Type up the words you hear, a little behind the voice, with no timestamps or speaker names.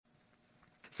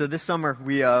So this summer,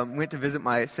 we went to visit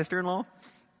my sister-in-law,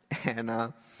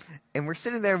 and we're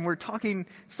sitting there and we're talking.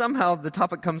 Somehow the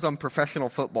topic comes on professional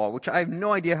football, which I have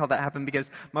no idea how that happened because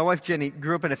my wife Jenny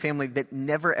grew up in a family that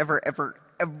never, ever, ever,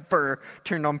 ever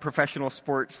turned on professional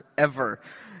sports, ever.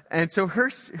 And so her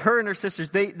and her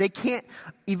sisters, they can't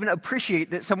even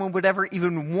appreciate that someone would ever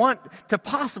even want to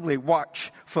possibly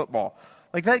watch football.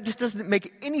 Like, that just doesn't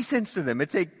make any sense to them.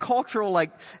 It's a cultural,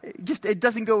 it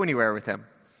doesn't go anywhere with them.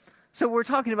 So we're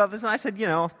talking about this, and I said,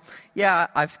 yeah,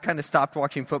 I've kind of stopped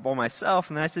watching football myself.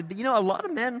 And then I said, but a lot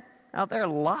of men out there,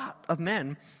 a lot of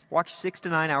men watch 6 to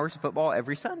 9 hours of football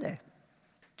every Sunday.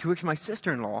 To which my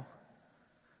sister-in-law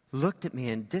looked at me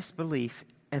in disbelief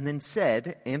and then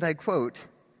said, and I quote,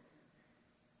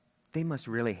 "They must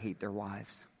really hate their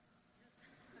wives."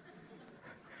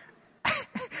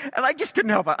 And I just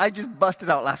couldn't help it. I just busted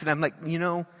out laughing. I'm like,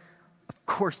 of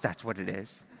course that's what it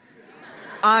is.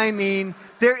 I mean,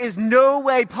 there is no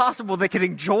way possible they could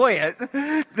enjoy it.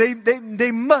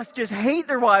 They must just hate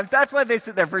their wives. That's why they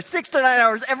sit there for 6 to 9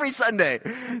 hours every Sunday.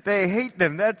 They hate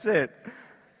them. That's it.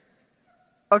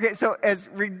 Okay, so as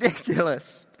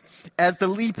ridiculous as the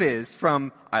leap is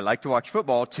from "I like to watch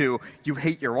football" to "you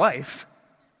hate your wife,"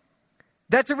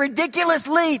 that's a ridiculous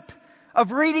leap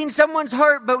of reading someone's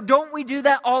heart, but don't we do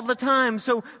that all the time?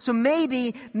 So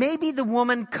maybe the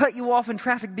woman cut you off in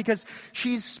traffic because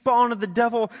she's spawn of the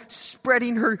devil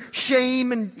spreading her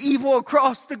shame and evil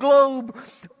across the globe.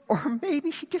 Or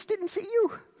maybe she just didn't see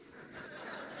you.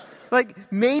 Like,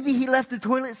 maybe he left the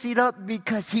toilet seat up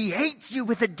because he hates you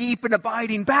with a deep and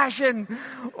abiding passion.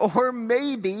 Or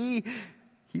maybe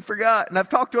he forgot, and I've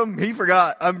talked to him, he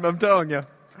forgot. I'm telling you.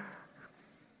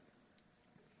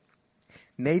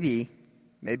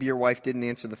 Maybe your wife didn't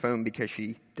answer the phone because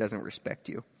she doesn't respect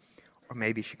you. Or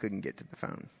maybe she couldn't get to the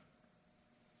phone.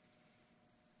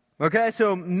 Okay,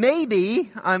 so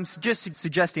maybe, I'm just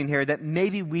suggesting here that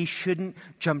maybe we shouldn't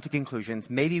jump to conclusions.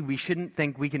 Maybe we shouldn't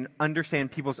think we can understand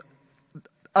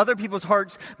other people's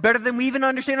hearts better than we even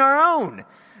understand our own.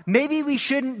 Maybe we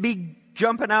shouldn't be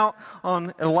jumping out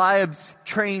on Eliab's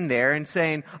train there and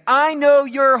saying, "I know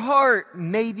your heart."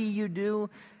 Maybe you do,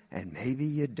 and maybe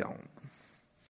you don't.